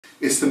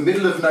It's the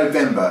middle of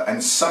November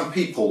and some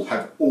people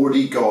have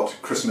already got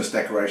Christmas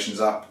decorations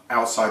up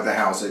outside their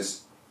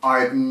houses. I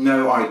have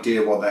no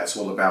idea what that's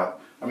all about.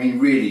 I mean,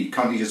 really,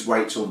 can't you just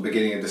wait till the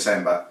beginning of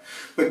December?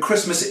 But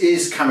Christmas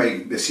is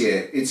coming this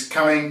year. It's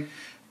coming,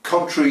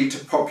 contrary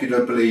to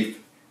popular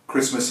belief,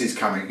 Christmas is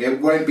coming.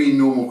 It won't be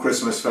normal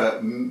Christmas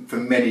for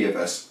many of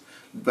us,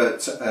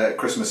 but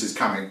Christmas is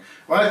coming.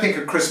 When I think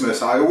of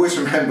Christmas, I always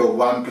remember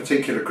one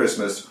particular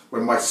Christmas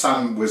when my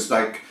son was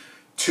like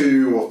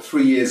 2 or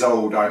 3 years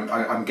old,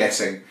 I'm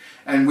guessing,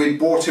 and we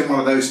bought him one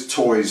of those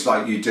toys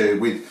like you do,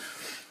 with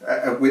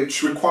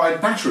which required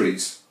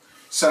batteries.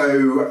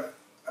 So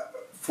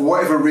for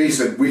whatever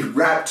reason, we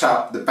wrapped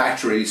up the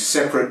batteries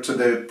separate to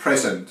the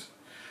present,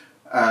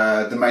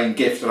 the main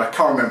gift, and I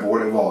can't remember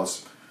what it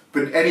was.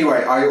 But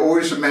anyway, I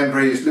always remember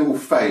his little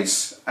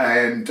face,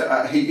 and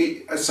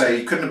he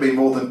couldn't have been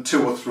more than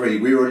 2 or 3.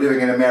 We were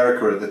living in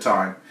America at the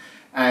time,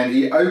 and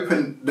he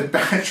opened the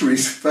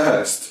batteries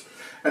first,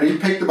 and he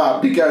picked them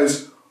up and he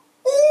goes,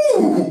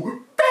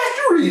 "Ooh,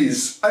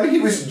 batteries!" And he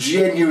was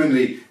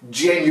genuinely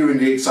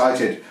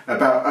excited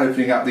about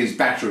opening up these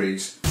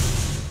batteries.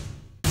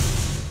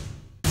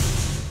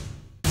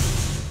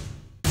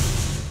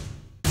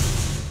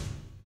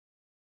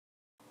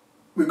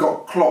 We've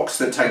got clocks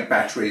that take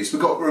batteries,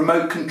 we've got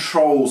remote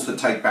controls that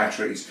take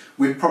batteries,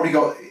 we've probably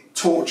got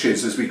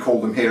torches, as we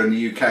call them here in the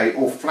UK,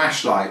 or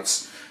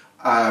flashlights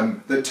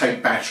that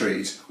take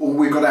batteries, or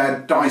we've got our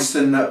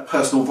Dyson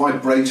personal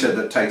vibrator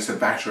that takes a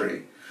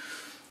battery.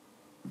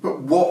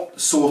 But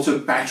what sort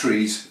of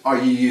batteries are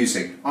you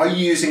using? Are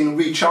you using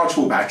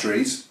rechargeable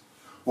batteries,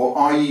 or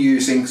are you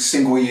using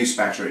single-use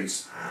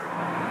batteries?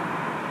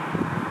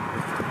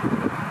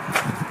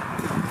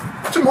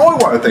 To my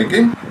way of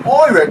thinking,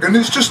 I reckon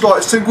it's just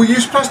like a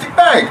single-use plastic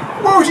bag.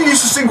 Why would you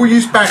use a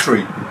single-use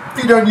battery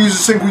if you don't use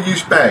a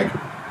single-use bag?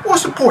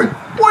 What's the point?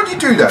 Why do you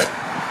do that?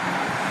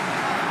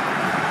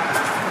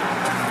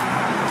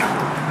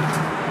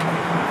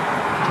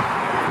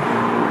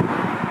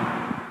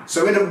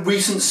 So in a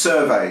recent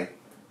survey,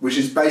 which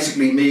is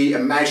basically me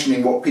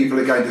imagining what people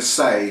are going to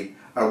say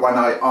when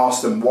I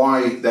ask them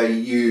why they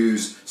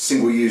use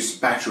single-use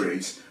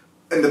batteries,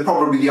 and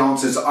probably the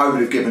answers I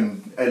would have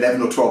given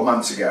 11 or 12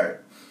 months ago,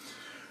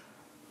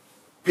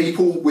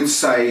 people would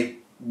say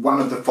one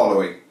of the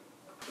following: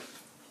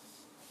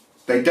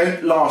 they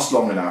don't last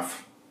long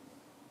enough,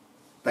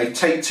 they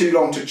take too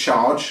long to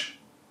charge,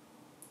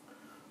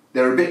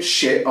 they're a bit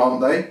shit, aren't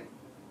they?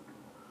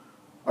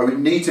 I would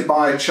need to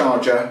buy a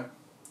charger,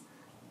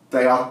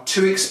 they are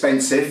too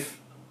expensive,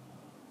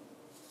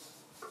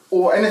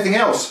 or anything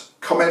else.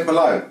 Comment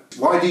below.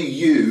 Why do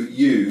you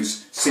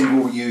use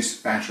single-use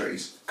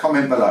batteries?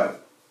 Comment below.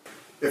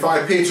 If I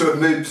appear to have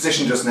moved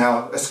position just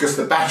now, it's because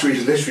the battery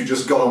has literally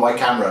just gone on my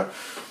camera,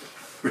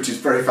 which is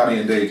very funny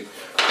indeed.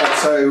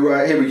 So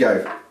here we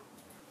go.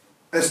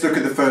 Let's look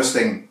at the first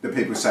thing that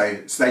people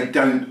say. So they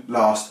don't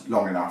last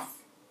long enough.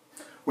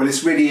 Well,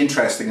 it's really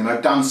interesting, and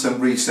I've done some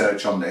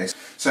research on this.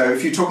 So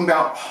if you're talking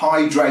about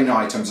high drain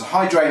items, a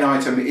high drain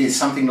item is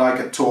something like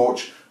a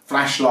torch,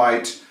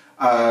 flashlight,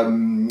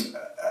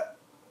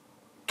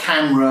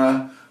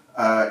 camera,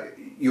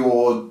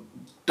 your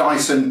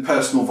Dyson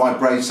personal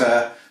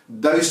vibrator,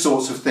 those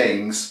sorts of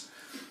things.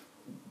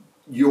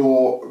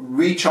 Your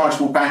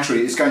rechargeable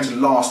battery is going to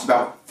last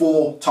about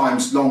 4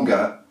 times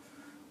longer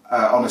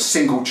on a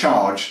single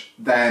charge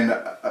than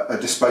a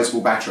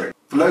disposable battery.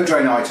 For low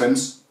drain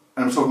items,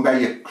 and I'm talking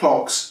about your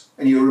clocks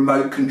and your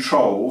remote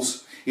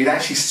controls, it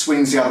actually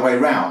swings the other way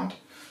around,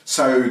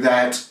 so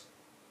that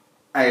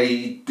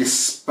a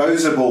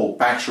disposable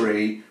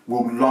battery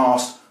will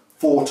last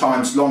 4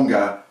 times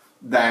longer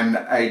than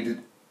a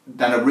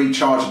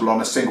rechargeable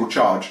on a single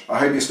charge. I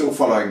hope you're still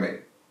following me.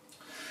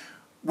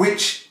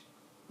 Which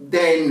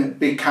then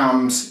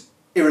becomes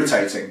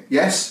irritating,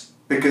 yes?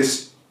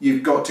 Because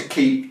you've got to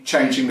keep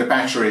changing the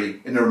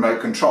battery in the remote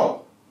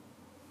control,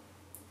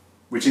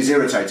 which is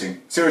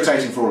irritating. It's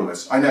irritating for all of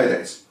us, I know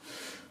this.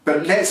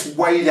 But let's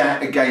weigh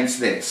that against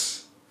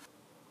this.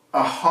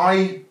 A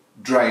high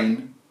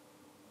drain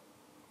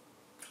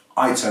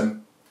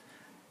item,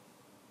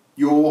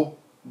 your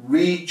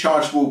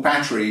rechargeable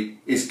battery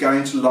is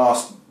going to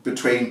last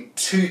between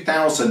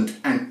 2,000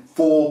 and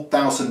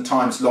 4,000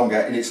 times longer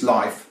in its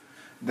life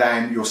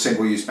than your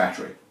single-use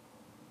battery.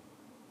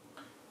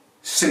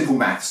 Simple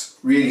maths,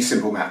 really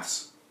simple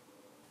maths.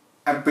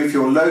 And with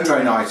your low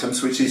drain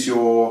items, which is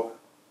your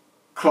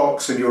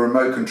clocks and your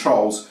remote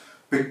controls,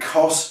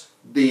 because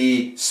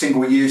the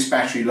single-use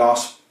battery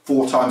lasts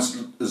 4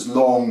 times as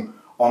long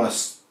on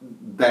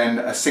than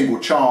a single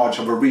charge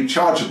of a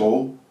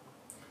rechargeable,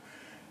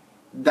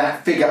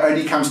 that figure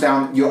only comes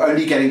down, you're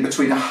only getting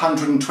between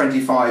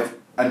 125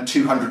 and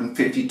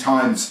 250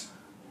 times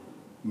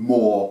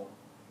more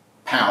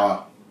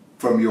power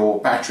from your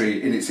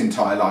battery in its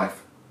entire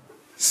life.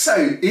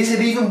 So is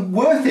it even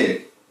worth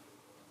it?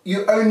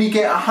 You only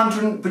get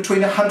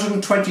between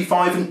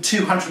 125 and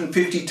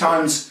 250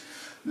 times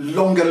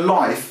longer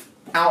life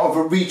out of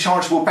a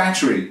rechargeable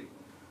battery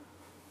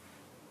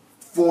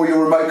for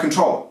your remote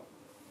control.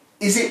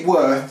 Is it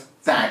worth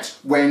that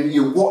when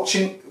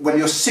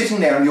you're sitting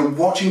there and you're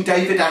watching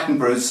David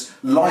Attenborough's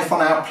Life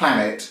on Our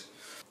Planet,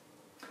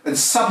 and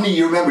suddenly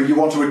you remember you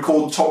want to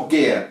record Top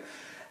Gear,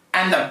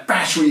 and the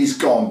battery's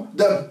gone.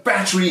 The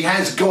battery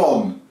has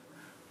gone.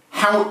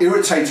 How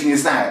irritating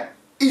is that?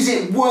 Is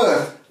it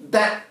worth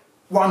that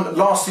one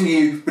lasting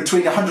you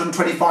between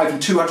 125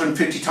 and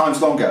 250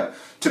 times longer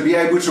to be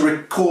able to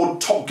record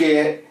Top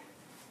Gear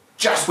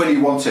just when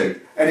you want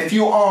to? And if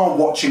you are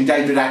watching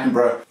David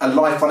Attenborough, A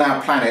Life on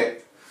Our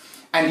Planet,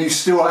 and you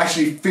still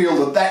actually feel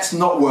that that's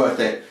not worth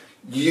it,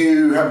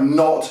 you have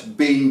not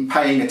been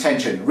paying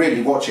attention.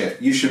 Really watch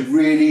it. You should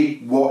really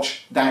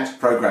watch that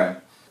program.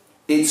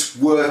 It's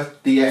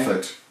worth the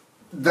effort.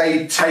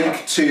 They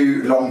take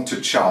too long to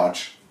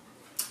charge.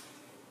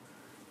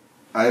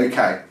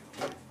 Okay.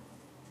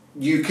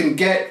 You can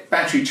get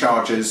battery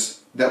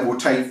chargers that will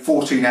take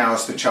 14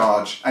 hours to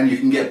charge, and you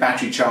can get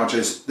battery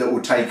chargers that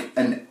will take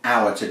an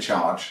hour to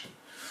charge.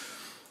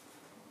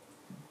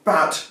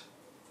 But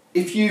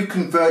if you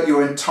convert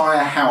your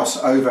entire house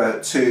over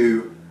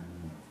to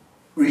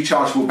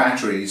rechargeable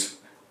batteries,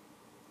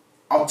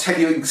 I'll tell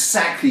you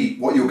exactly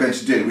what you're going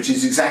to do, which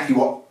is exactly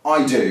what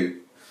I do,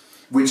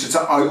 which is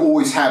I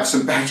always have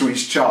some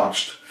batteries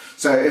charged.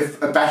 So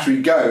if a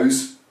battery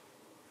goes,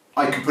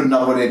 I can put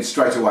another one in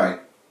straight away.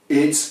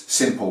 It's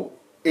simple.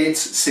 It's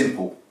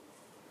simple.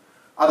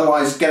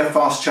 Otherwise, get a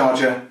fast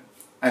charger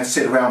and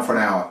sit around for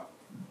an hour.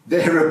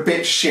 They're a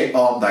bit shit,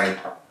 aren't they?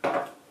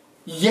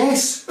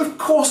 Yes, of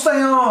course they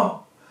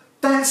are.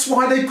 That's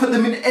why they put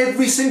them in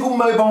every single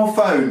mobile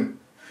phone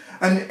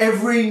and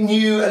every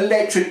new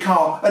electric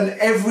car and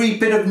every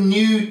bit of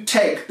new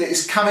tech that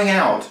is coming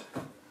out.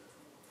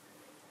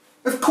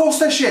 Of course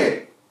they're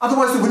shit.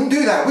 Otherwise they wouldn't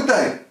do that, would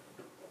they?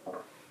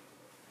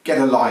 Get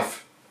a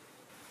life.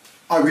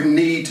 I would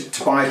need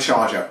to buy a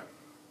charger.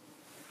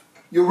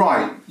 You're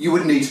right, you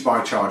would need to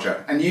buy a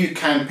charger, and you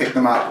can pick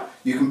them up.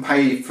 You can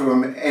pay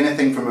from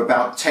anything from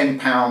about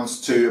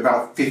 £10 to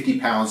about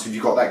 £50 if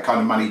you've got that kind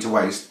of money to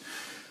waste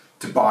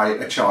to buy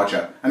a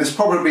charger. And it's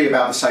probably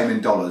about the same in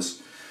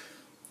dollars.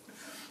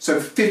 So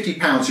for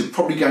 £50 you're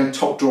probably going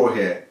top drawer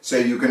here. So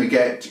you're going to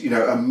get, you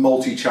know, a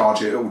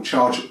multi-charger. It will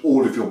charge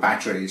all of your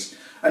batteries.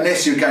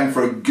 Unless you're going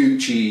for a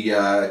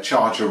Gucci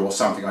charger or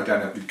something. I don't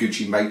know if the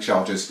Gucci make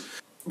chargers.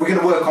 We're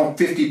going to work on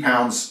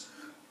 £50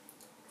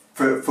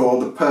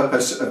 for the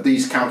purpose of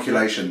these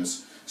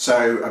calculations.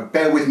 So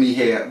bear with me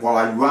here while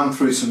I run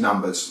through some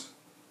numbers.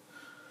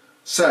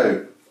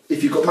 So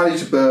if you've got money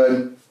to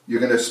burn,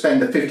 you're going to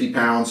spend the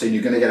 £50 and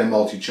you're going to get a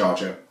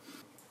multi-charger.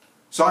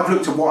 So I've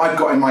looked at what I've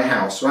got in my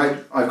house,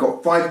 right? I've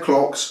got 5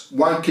 clocks,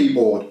 1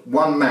 keyboard,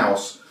 1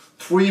 mouse,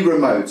 3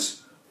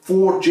 remotes,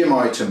 4 gym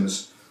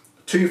items,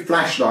 2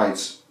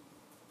 flashlights,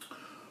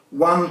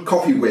 1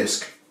 coffee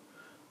whisk,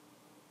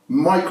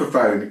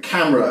 microphone,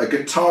 camera, a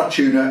guitar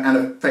tuner and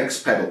a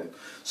effects pedal.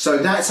 So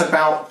that's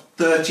about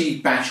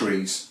 30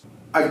 batteries.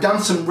 I've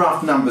done some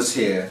rough numbers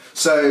here.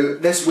 So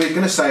we're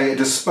going to say a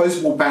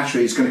disposable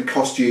battery is going to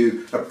cost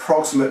you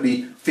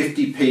approximately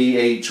 50p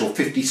each or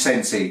 50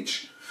 cents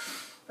each.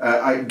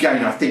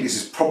 Again, I think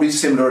this is probably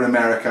similar in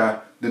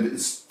America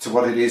to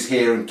what it is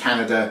here in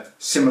Canada,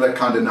 similar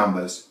kind of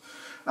numbers.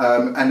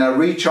 And a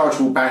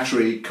rechargeable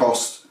battery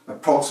costs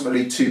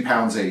approximately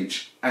 £2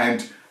 each.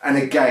 And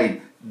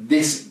again,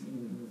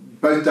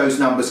 both those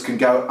numbers can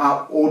go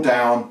up or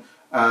down.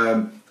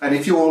 And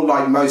if you're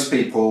like most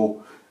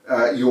people,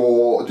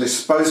 your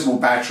disposable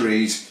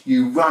batteries,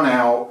 you run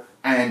out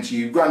and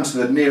you run to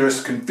the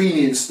nearest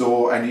convenience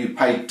store and you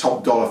pay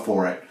top dollar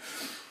for it.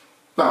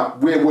 But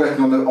we're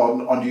working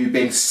on you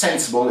being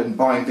sensible in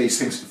buying these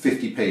things for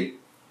 50p.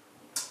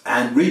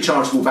 And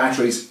rechargeable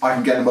batteries, I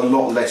can get them a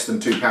lot less than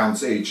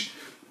 £2 each.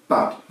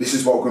 But this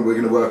is what we're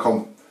going to work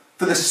on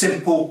for the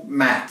simple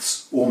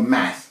maths or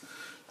math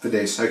for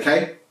this,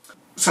 okay?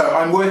 So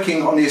I'm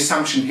working on the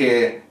assumption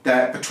here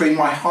that between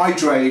my high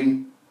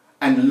drain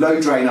and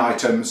low drain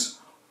items,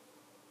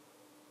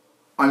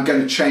 I'm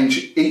going to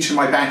change each of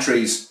my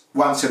batteries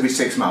once every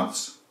 6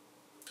 months.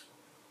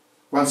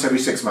 Once every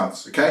 6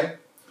 months, okay?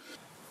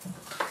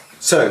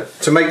 So,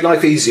 to make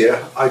life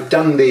easier, I've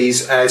done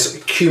these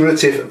as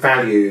cumulative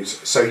values.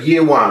 So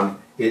year 1,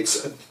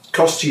 its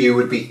cost to you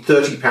would be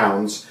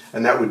 £30,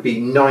 and that would be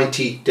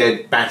 90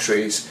 dead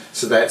batteries.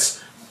 So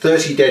that's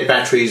 30 dead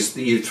batteries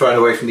that you've thrown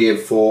away from the year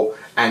before,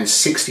 and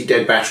 60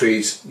 dead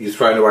batteries you've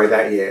thrown away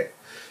that year.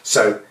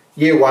 So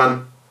year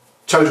 1,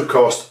 total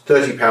cost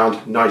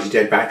 £30, 90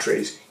 dead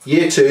batteries.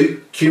 Year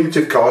 2,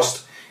 cumulative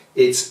cost,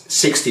 it's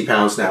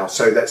 £60 now.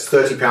 So that's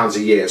 £30 a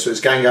year. So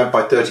it's going up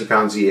by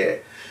 £30 a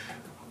year.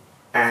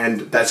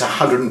 And that's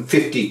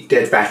 150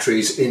 dead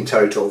batteries in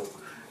total.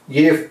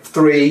 Year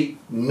 3,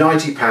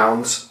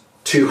 £90,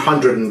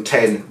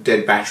 210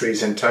 dead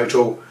batteries in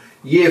total.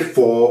 Year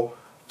 4,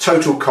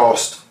 total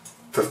cost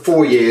for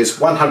 4 years,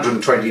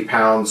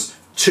 £120,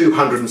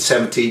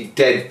 270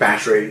 dead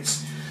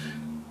batteries.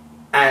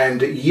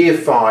 And year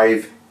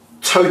 5,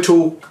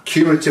 total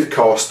cumulative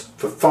cost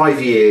for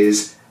 5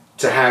 years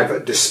to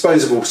have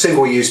disposable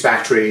single-use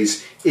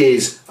batteries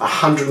is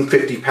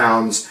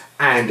 £150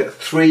 and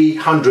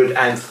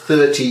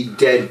 330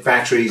 dead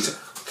batteries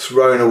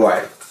thrown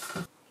away.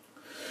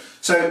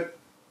 So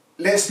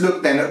let's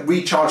look then at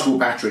rechargeable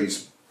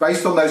batteries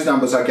based on those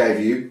numbers I gave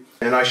you.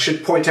 And I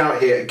should point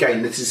out here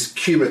again, this is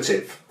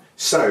cumulative.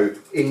 So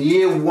in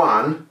year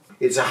one,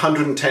 it's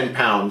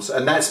 £110,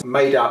 and that's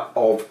made up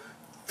of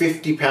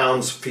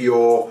 £50 for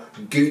your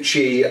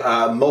Gucci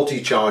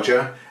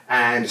multi-charger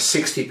and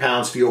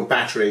 £60 for your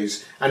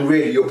batteries. And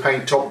really, you're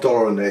paying top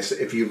dollar on this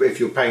if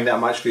you're paying that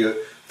much for your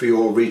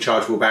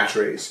rechargeable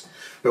batteries.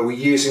 But we're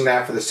using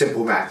that for the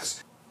simple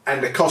maths.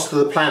 And the cost to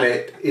the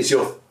planet is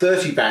your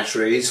 30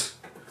 batteries,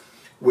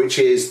 which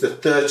is the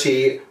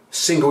 30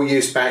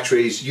 single-use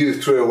batteries you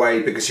threw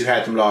away because you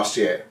had them last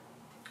year.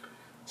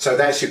 So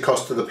that's your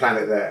cost to the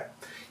planet there.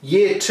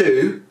 Year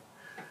two,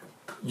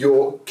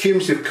 your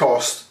cumulative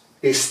cost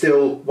is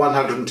still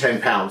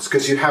 £110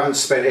 because you haven't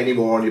spent any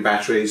more on your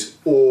batteries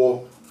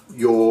or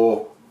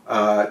your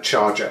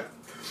charger.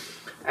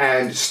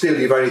 And still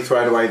you've only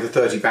thrown away the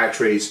 30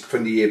 batteries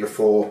from the year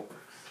before.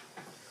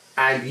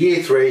 And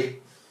year three,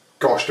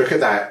 gosh, look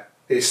at that,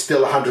 it's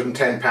still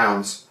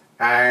 £110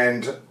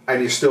 and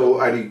you're still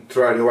only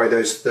throwing away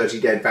those 30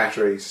 dead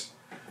batteries.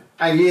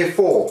 And year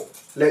four,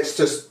 let's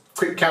just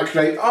quick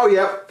calculate, oh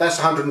yeah, that's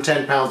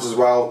 £110 as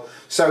well.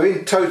 So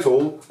in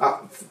total,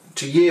 up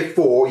to year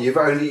four, you've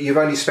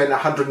only spent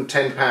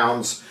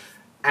 £110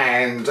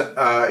 and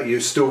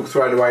you've still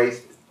thrown away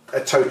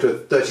a total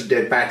of 30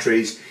 dead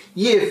batteries.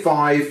 Year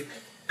five,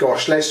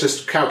 gosh, let's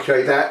just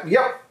calculate that.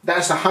 Yep,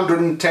 that's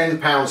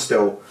 £110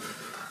 still.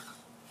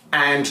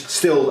 And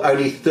still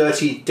only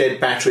 30 dead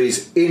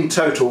batteries in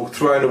total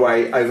thrown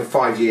away over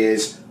 5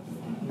 years.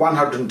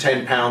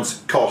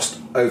 £110 cost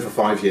over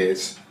 5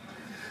 years.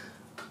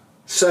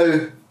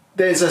 So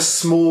there's a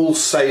small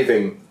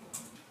saving.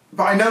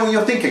 But I know what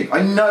you're thinking.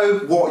 I know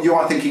what you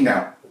are thinking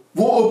now.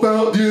 What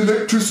about the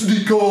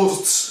electricity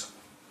costs?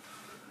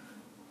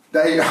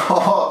 They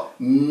are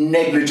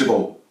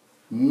negligible.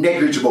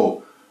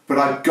 Negligible. But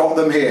I've got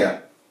them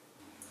here.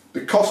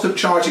 The cost of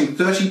charging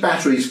 30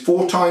 batteries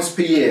 4 times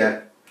per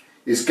year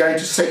is going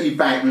to set you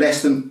back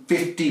less than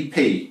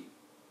 50p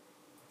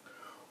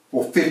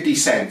or 50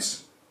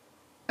 cents.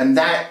 And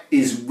that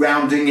is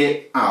rounding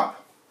it up.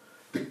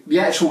 The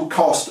actual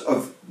cost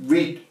of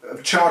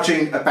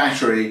charging a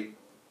battery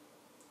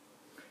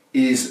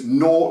is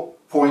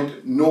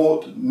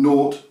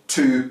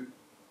 0.002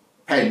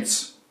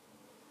 pence.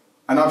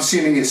 And I'm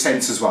assuming it's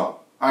cents as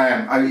well. I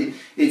am.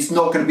 It's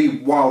not going to be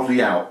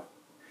wildly out.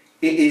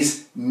 It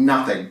is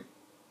nothing.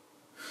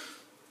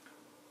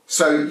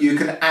 So you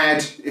can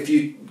add, if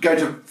you go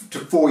to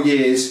 4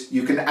 years,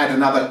 you can add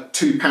another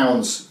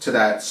 £2 to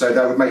that. So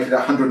that would make it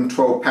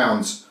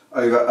 £112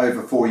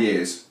 over 4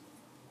 years.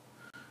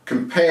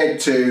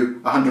 Compared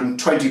to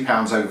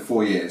 £120 over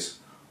 4 years.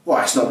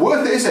 Well, it's not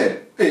worth it, is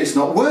it? It's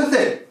not worth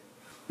it.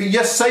 But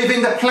you're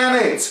saving the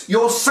planet.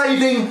 You're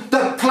saving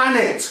the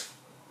planet.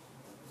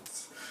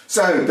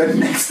 So the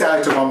next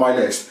item on my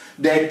list,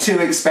 they're too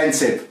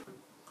expensive.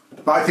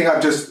 But I think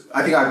I've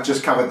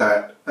just covered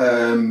that.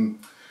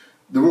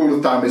 The rule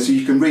of thumb is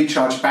you can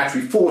recharge a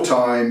battery 4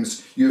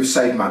 times, you've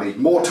saved money.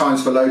 More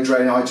times for low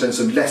drain items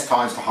and less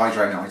times for high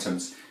drain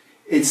items.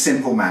 It's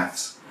simple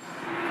maths.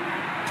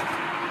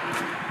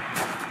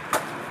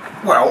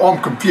 Well,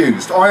 I'm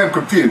confused. I am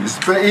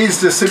confused. But it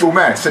is just simple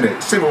maths, isn't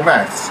it? Simple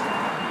maths.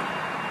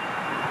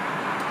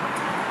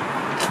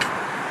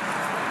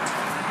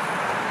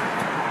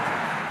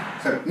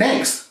 So,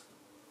 next.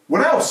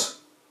 What else?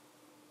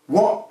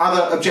 What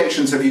other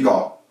objections have you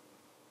got?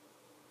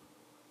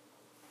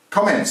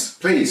 Comments,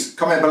 please.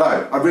 Comment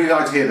below. I'd really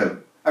like to hear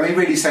them. I mean,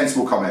 really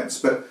sensible comments.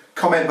 But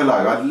comment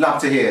below. I'd love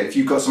to hear if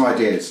you've got some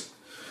ideas.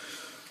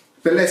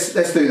 But let's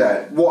do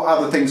that. What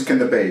other things can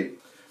there be?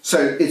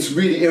 So it's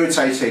really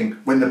irritating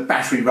when the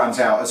battery runs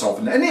out as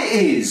often. And it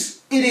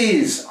is. It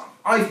is.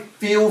 I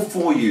feel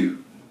for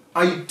you.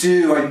 I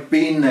do. I've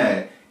been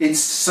there. It's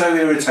so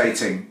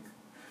irritating.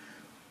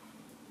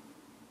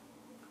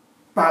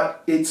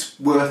 But it's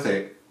worth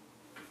it.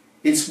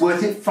 It's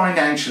worth it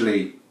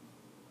financially.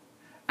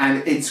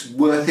 And it's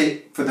worth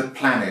it for the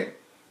planet.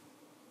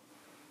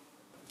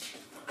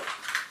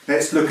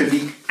 Let's look at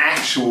the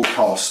actual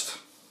cost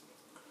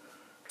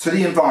to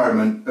the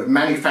environment of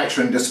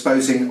manufacturing and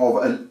disposing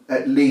of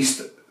at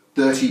least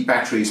 30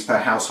 batteries per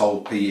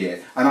household per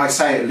year. And I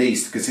say at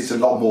least because it's a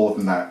lot more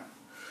than that.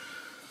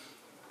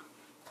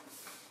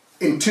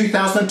 In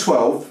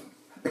 2012,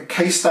 a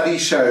case study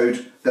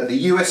showed that the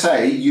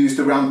USA used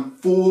around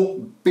 4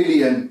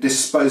 billion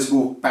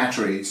disposable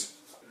batteries.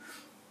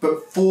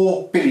 But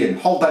 4 billion,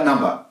 hold that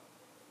number.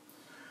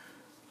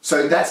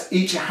 So that's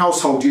each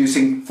household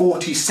using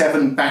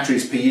 47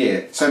 batteries per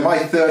year. So my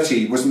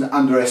 30 was an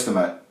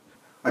underestimate.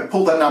 I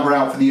pulled that number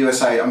out for the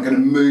USA. I'm going to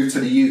move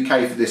to the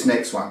UK for this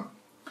next one.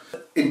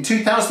 In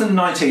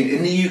 2019,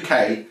 in the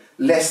UK,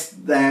 less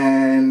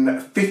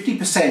than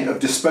 50% of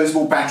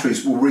disposable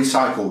batteries were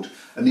recycled,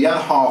 and the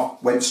other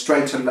half went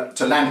straight to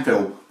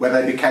landfill, where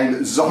they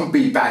became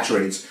zombie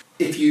batteries.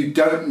 If you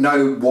don't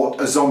know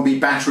what a zombie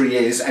battery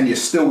is and you're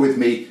still with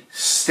me,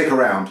 stick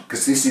around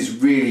because this is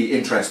really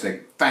interesting,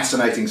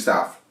 fascinating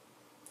stuff.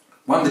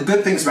 One of the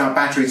good things about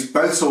batteries,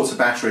 both sorts of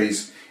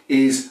batteries,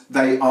 is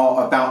they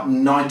are about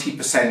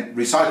 90%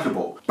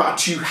 recyclable.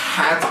 But you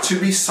have to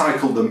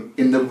recycle them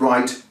in the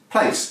right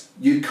place.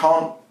 You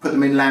can't put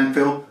them in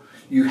landfill.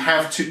 You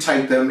have to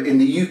take them in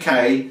the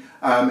UK,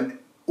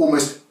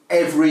 almost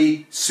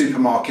every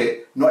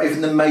supermarket, not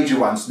even the major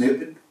ones,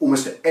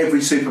 almost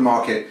every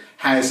supermarket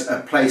has a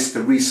place to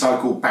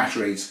recycle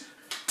batteries.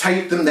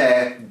 Take them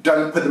there,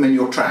 don't put them in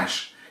your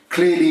trash.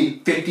 Clearly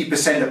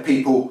 50% of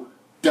people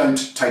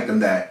don't take them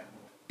there.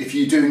 If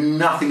you do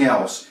nothing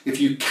else, if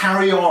you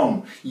carry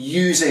on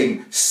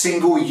using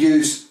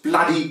single-use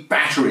bloody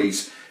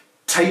batteries,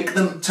 take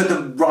them to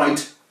the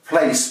right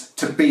place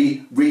to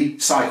be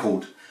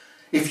recycled.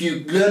 If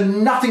you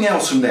learn nothing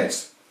else from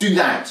this, do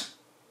that.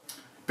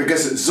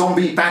 Because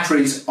zombie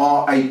batteries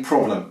are a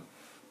problem.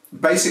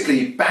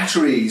 Basically,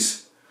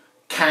 batteries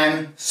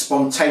can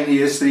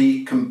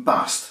spontaneously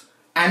combust.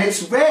 And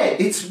it's rare,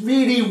 it's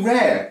really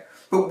rare.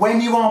 But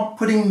when you are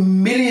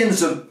putting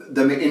millions of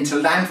them into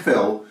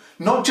landfill,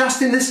 not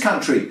just in this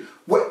country,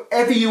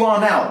 wherever you are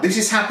now, this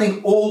is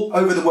happening all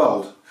over the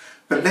world.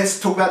 But let's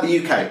talk about the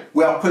UK.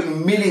 We are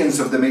putting millions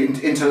of them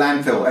into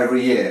landfill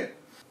every year.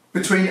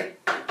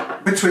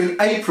 Between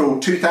April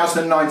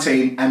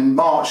 2019 and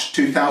March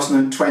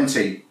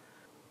 2020,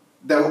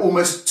 there were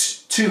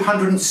almost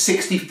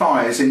 260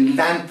 fires in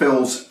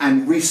landfills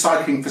and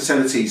recycling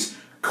facilities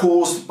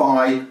caused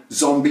by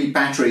zombie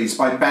batteries,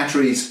 by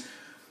batteries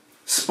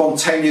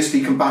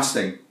spontaneously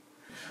combusting.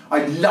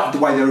 I love the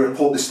way they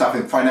report this stuff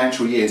in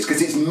financial years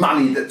because it's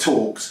money that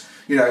talks.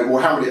 You know,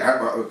 well,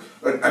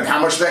 how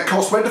much that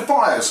cost went to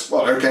fires?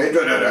 Well, okay,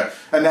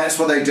 and that's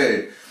what they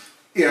do.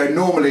 You know,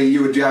 normally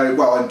you would go,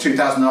 well, in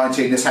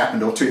 2019 this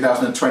happened, or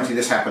 2020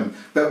 this happened.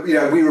 But, you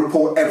know, we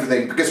report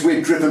everything because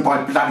we're driven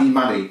by bloody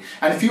money.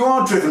 And if you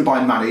are driven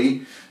by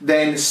money,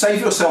 then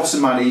save yourself some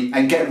money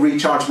and get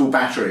rechargeable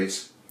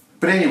batteries.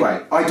 But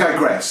anyway, I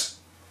digress.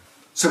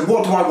 So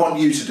what do I want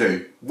you to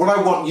do? What I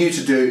want you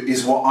to do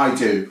is what I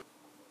do.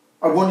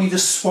 I want you to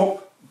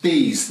swap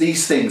these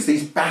things,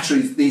 these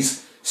batteries,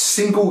 these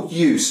single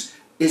use.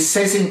 It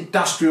says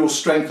industrial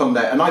strength on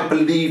there, and I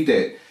believed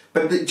it.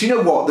 But do you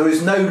know what? There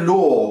is no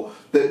law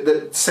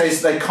that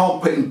says they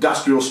can't put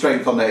industrial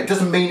strength on there. It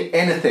doesn't mean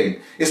anything.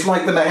 It's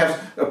like when they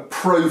have a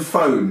pro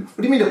phone. What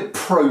do you mean a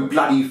pro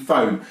bloody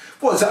phone?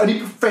 What is that? Only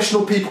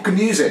professional people can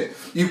use it.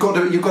 You've got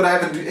to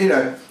have, you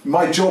know,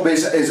 my job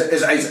is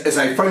as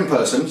a phone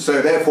person,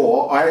 so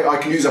therefore I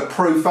can use a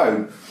pro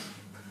phone.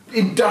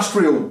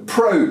 Industrial,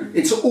 pro,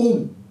 it's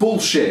all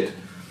bullshit.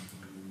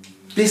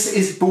 This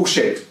is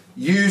bullshit.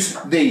 Use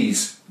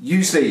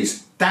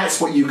these. That's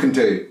what you can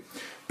do.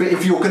 But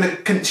if you're going to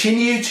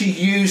continue to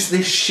use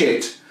this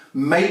shit,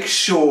 make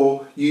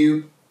sure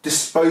you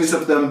dispose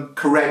of them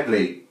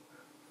correctly.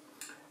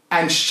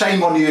 And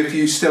shame on you if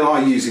you still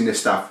are using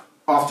this stuff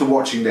after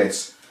watching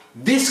this.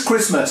 This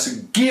Christmas,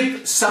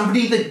 give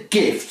somebody the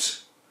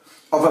gift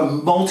of a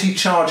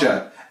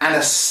multi-charger and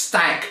a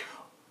stack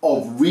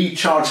of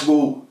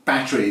rechargeable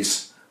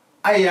batteries,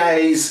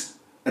 AAs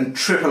and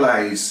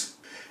AAAs.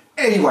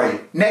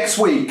 Anyway, next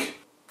week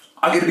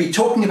I'm going to be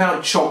talking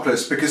about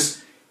chocolates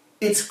because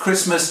it's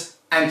Christmas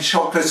and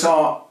chocolates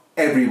are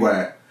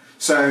everywhere.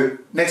 So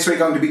next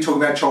week I'm going to be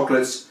talking about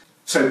chocolates.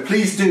 So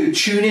please do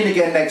tune in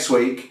again next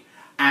week,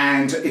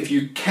 and if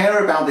you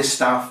care about this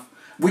stuff,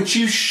 which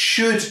you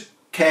should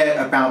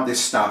care about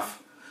this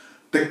stuff,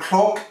 the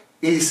clock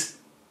is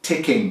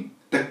ticking.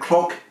 The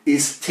clock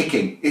is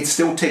ticking. It's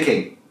still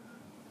ticking.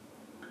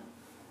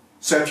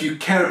 So if you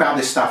care about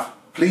this stuff,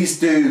 please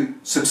do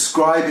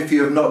subscribe if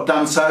you have not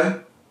done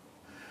so,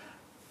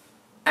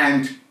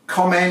 and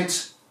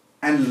comment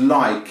and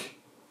like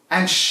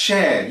and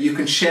share. You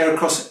can share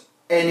across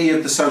any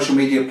of the social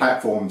media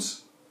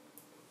platforms,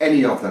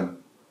 any of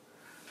them.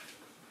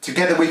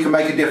 Together we can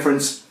make a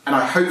difference, and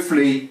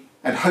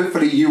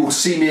hopefully you will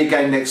see me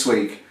again next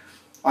week.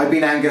 I've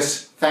been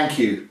Angus, thank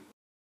you.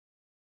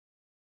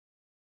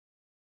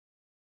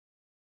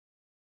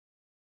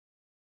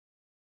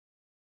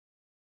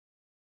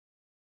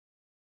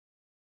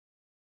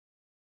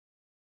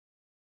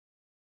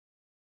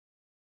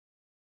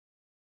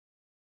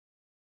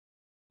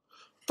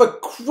 For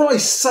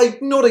Christ's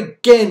sake, not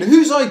again!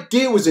 Whose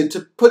idea was it to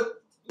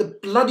put the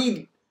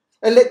bloody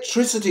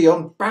electricity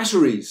on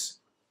batteries?